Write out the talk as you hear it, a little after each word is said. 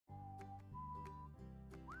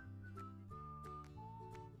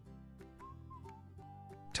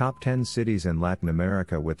Top 10 cities in Latin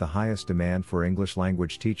America with the highest demand for English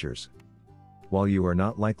language teachers. While you are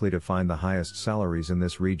not likely to find the highest salaries in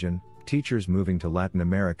this region, teachers moving to Latin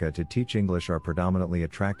America to teach English are predominantly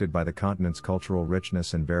attracted by the continent's cultural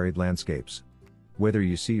richness and varied landscapes. Whether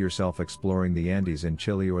you see yourself exploring the Andes in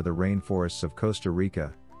Chile or the rainforests of Costa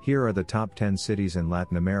Rica, here are the top 10 cities in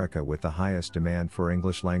Latin America with the highest demand for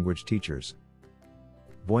English language teachers.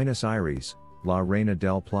 Buenos Aires, La Reina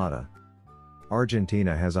del Plata.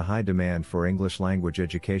 Argentina has a high demand for English language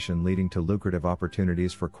education, leading to lucrative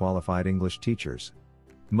opportunities for qualified English teachers.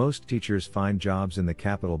 Most teachers find jobs in the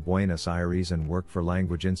capital Buenos Aires and work for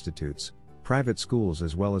language institutes, private schools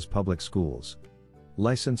as well as public schools.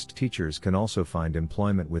 Licensed teachers can also find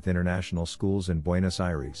employment with international schools in Buenos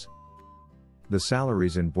Aires. The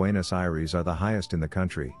salaries in Buenos Aires are the highest in the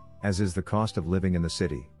country, as is the cost of living in the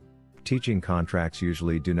city. Teaching contracts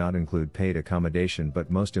usually do not include paid accommodation, but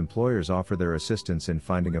most employers offer their assistance in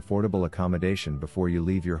finding affordable accommodation before you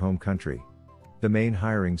leave your home country. The main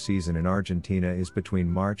hiring season in Argentina is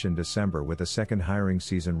between March and December, with a second hiring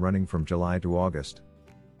season running from July to August.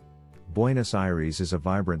 Buenos Aires is a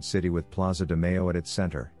vibrant city with Plaza de Mayo at its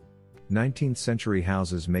center. 19th century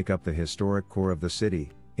houses make up the historic core of the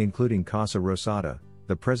city, including Casa Rosada,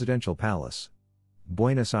 the presidential palace.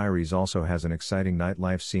 Buenos Aires also has an exciting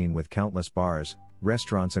nightlife scene with countless bars,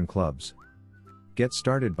 restaurants and clubs. Get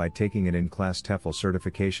started by taking an in-class TEFL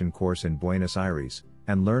certification course in Buenos Aires,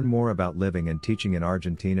 and learn more about living and teaching in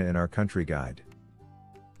Argentina in our country guide.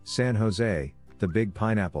 San Jose, the Big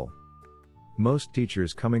Pineapple. Most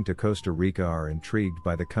teachers coming to Costa Rica are intrigued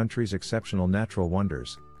by the country's exceptional natural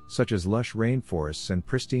wonders, such as lush rainforests and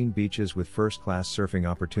pristine beaches with first-class surfing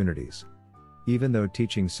opportunities. Even though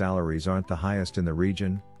teaching salaries aren't the highest in the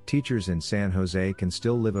region, teachers in San Jose can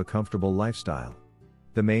still live a comfortable lifestyle.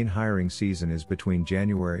 The main hiring season is between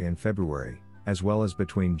January and February, as well as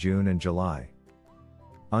between June and July.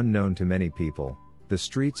 Unknown to many people, the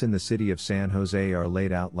streets in the city of San Jose are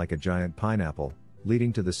laid out like a giant pineapple,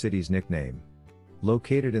 leading to the city's nickname.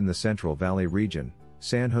 Located in the Central Valley region,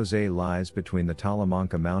 San Jose lies between the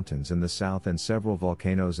Talamanca Mountains in the south and several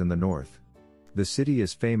volcanoes in the north. The city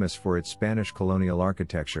is famous for its Spanish colonial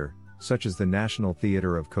architecture, such as the National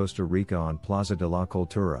Theater of Costa Rica on Plaza de la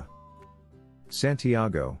Cultura.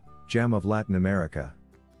 Santiago, gem of Latin America.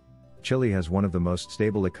 Chile has one of the most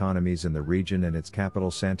stable economies in the region, and its capital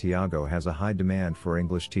Santiago has a high demand for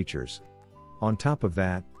English teachers. On top of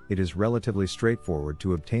that, it is relatively straightforward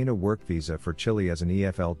to obtain a work visa for Chile as an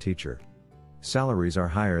ESL teacher. Salaries are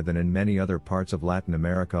higher than in many other parts of Latin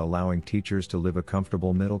America, allowing teachers to live a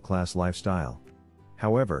comfortable middle-class lifestyle.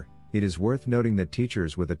 However, it is worth noting that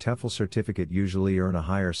teachers with a TEFL certificate usually earn a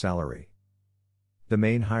higher salary. The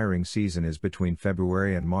main hiring season is between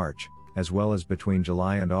February and March, as well as between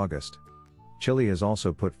July and August. Chile has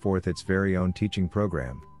also put forth its very own teaching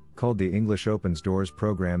program, called the English Opens Doors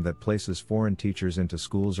program, that places foreign teachers into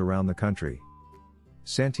schools around the country.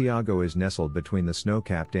 Santiago is nestled between the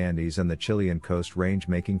snow-capped Andes and the Chilean coast range,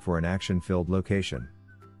 making for an action-filled location.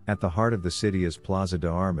 At the heart of the city is Plaza de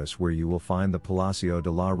Armas, where you will find the Palacio de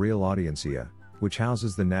la Real Audiencia, which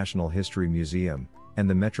houses the National History Museum, and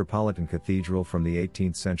the Metropolitan Cathedral from the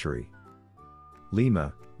 18th century.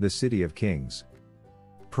 Lima, the City of Kings.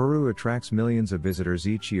 Peru attracts millions of visitors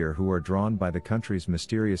each year who are drawn by the country's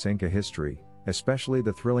mysterious Inca history, especially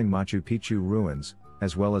the thrilling Machu Picchu ruins,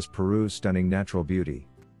 as well as Peru's stunning natural beauty.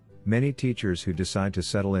 Many teachers who decide to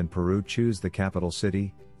settle in Peru choose the capital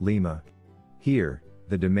city, Lima. Here,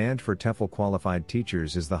 the demand for TEFL qualified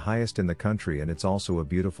teachers is the highest in the country, and it's also a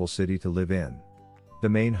beautiful city to live in. The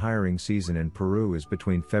main hiring season in Peru is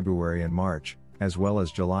between February and March, as well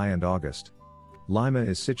as July and August. Lima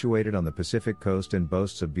is situated on the Pacific coast and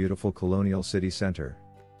boasts a beautiful colonial city center.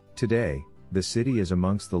 Today, the city is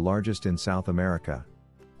amongst the largest in South America.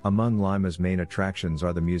 Among Lima's main attractions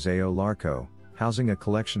are the Museo Larco, housing a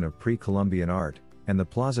collection of pre-Columbian art, and the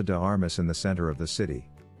Plaza de Armas in the center of the city.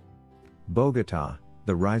 Bogotá,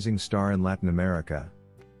 the rising star in Latin America.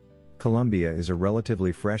 Colombia is a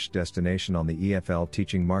relatively fresh destination on the ESL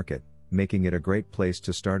teaching market, making it a great place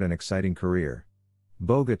to start an exciting career.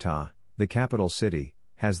 Bogotá, the capital city,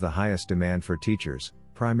 has the highest demand for teachers,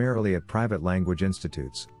 primarily at private language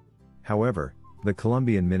institutes. However, the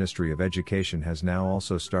Colombian Ministry of Education has now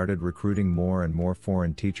also started recruiting more and more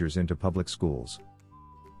foreign teachers into public schools.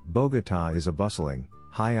 Bogotá is a bustling,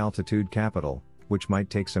 high-altitude capital, which might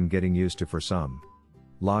take some getting used to for some.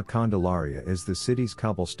 La Candelaria is the city's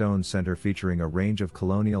cobblestone center, featuring a range of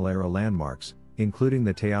colonial-era landmarks, including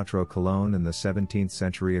the Teatro Colón and the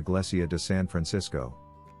 17th-century Iglesia de San Francisco.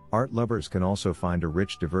 Art lovers can also find a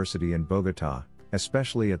rich diversity in Bogotá,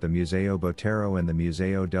 especially at the Museo Botero and the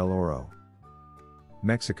Museo del Oro.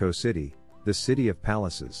 Mexico City, the city of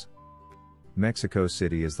palaces. Mexico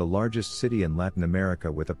City is the largest city in Latin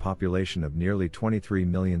America with a population of nearly 23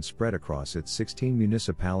 million spread across its 16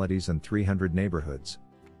 municipalities and 300 neighborhoods.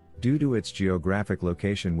 Due to its geographic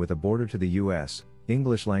location with a border to the U.S.,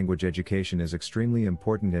 English language education is extremely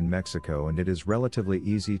important in Mexico, and it is relatively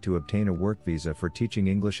easy to obtain a work visa for teaching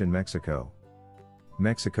English in Mexico.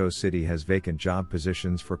 Mexico City has vacant job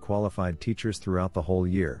positions for qualified teachers throughout the whole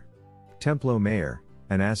year. Templo Mayor,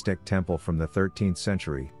 an Aztec temple from the 13th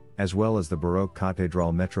century, as well as the Baroque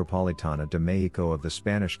Catedral Metropolitana de Mexico of the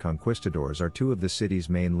Spanish conquistadors are two of the city's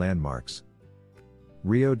main landmarks.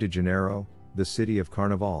 Rio de Janeiro, the city of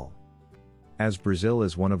Carnival. As Brazil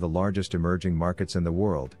is one of the largest emerging markets in the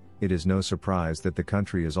world, it is no surprise that the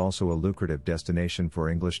country is also a lucrative destination for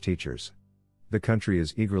English teachers. The country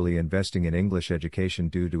is eagerly investing in English education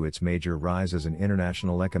due to its major rise as an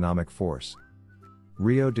international economic force.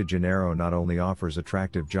 Rio de Janeiro not only offers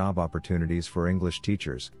attractive job opportunities for English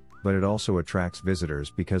teachers, but it also attracts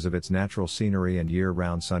visitors because of its natural scenery and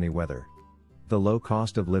year-round sunny weather. The low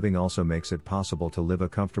cost of living also makes it possible to live a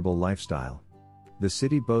comfortable lifestyle. The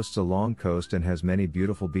city boasts a long coast and has many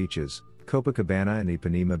beautiful beaches, Copacabana and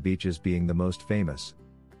Ipanema beaches being the most famous.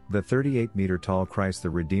 The 38-meter-tall Christ the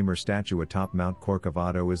Redeemer statue atop Mount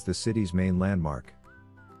Corcovado is the city's main landmark.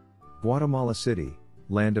 Guatemala City,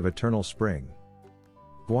 land of eternal spring.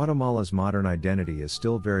 Guatemala's modern identity is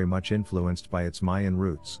still very much influenced by its Mayan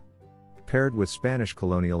roots. Paired with Spanish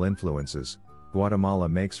colonial influences, Guatemala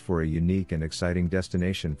makes for a unique and exciting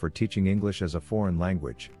destination for teaching English as a foreign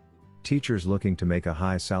language. Teachers looking to make a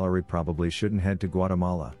high salary probably shouldn't head to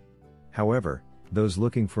Guatemala. However, those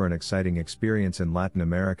looking for an exciting experience in Latin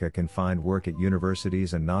America can find work at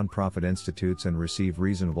universities and non-profit institutes and receive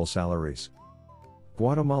reasonable salaries.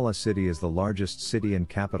 Guatemala City is the largest city and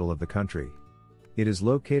capital of the country. It is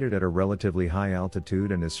located at a relatively high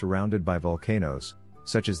altitude and is surrounded by volcanoes,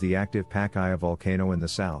 such as the active Pacaya volcano in the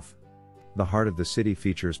south. The heart of the city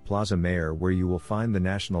features Plaza Mayor, where you will find the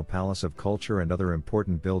National Palace of Culture and other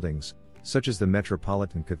important buildings, such as the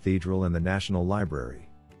Metropolitan Cathedral and the National Library.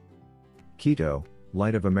 Quito,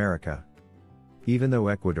 Light of America. Even though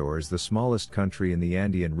Ecuador is the smallest country in the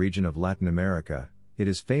Andean region of Latin America, it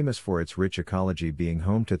is famous for its rich ecology, being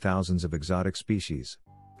home to thousands of exotic species.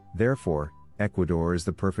 Therefore, Ecuador is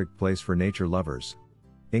the perfect place for nature lovers.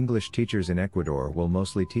 English teachers in Ecuador will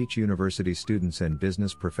mostly teach university students and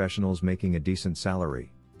business professionals making a decent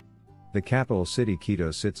salary. The capital city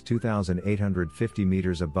Quito sits 2,850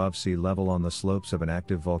 meters above sea level on the slopes of an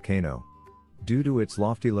active volcano. Due to its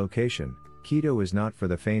lofty location, Quito is not for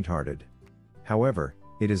the faint-hearted. However,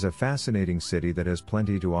 it is a fascinating city that has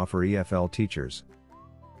plenty to offer ESL teachers.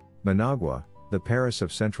 Managua, the Paris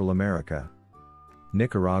of Central America.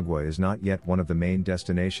 Nicaragua is not yet one of the main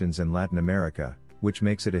destinations in Latin America, which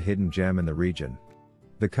makes it a hidden gem in the region.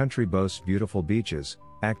 The country boasts beautiful beaches,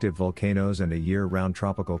 active volcanoes and a year-round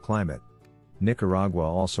tropical climate. Nicaragua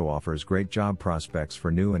also offers great job prospects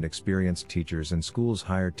for new and experienced teachers, and schools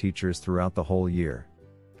hire teachers throughout the whole year.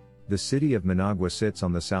 The city of Managua sits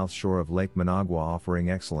on the south shore of Lake Managua,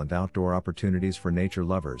 offering excellent outdoor opportunities for nature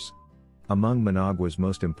lovers. Among Managua's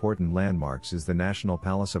most important landmarks is the National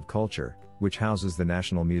Palace of Culture, which houses the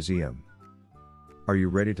National Museum. Are you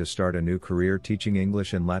ready to start a new career teaching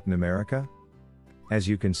English in Latin America? As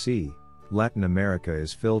you can see, Latin America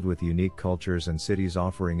is filled with unique cultures and cities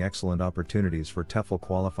offering excellent opportunities for TEFL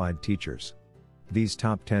qualified teachers. These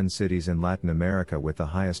top 10 cities in Latin America with the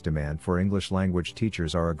highest demand for English language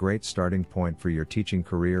teachers are a great starting point for your teaching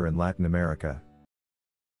career in Latin America.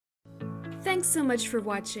 Thanks so much for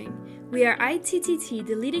watching. We are ITTT,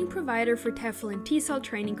 the leading provider for TEFL and TESOL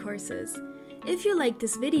training courses. If you liked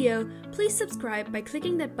this video, please subscribe by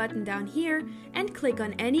clicking that button down here and click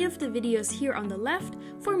on any of the videos here on the left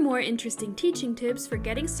for more interesting teaching tips for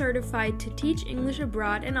getting certified to teach English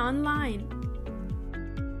abroad and online.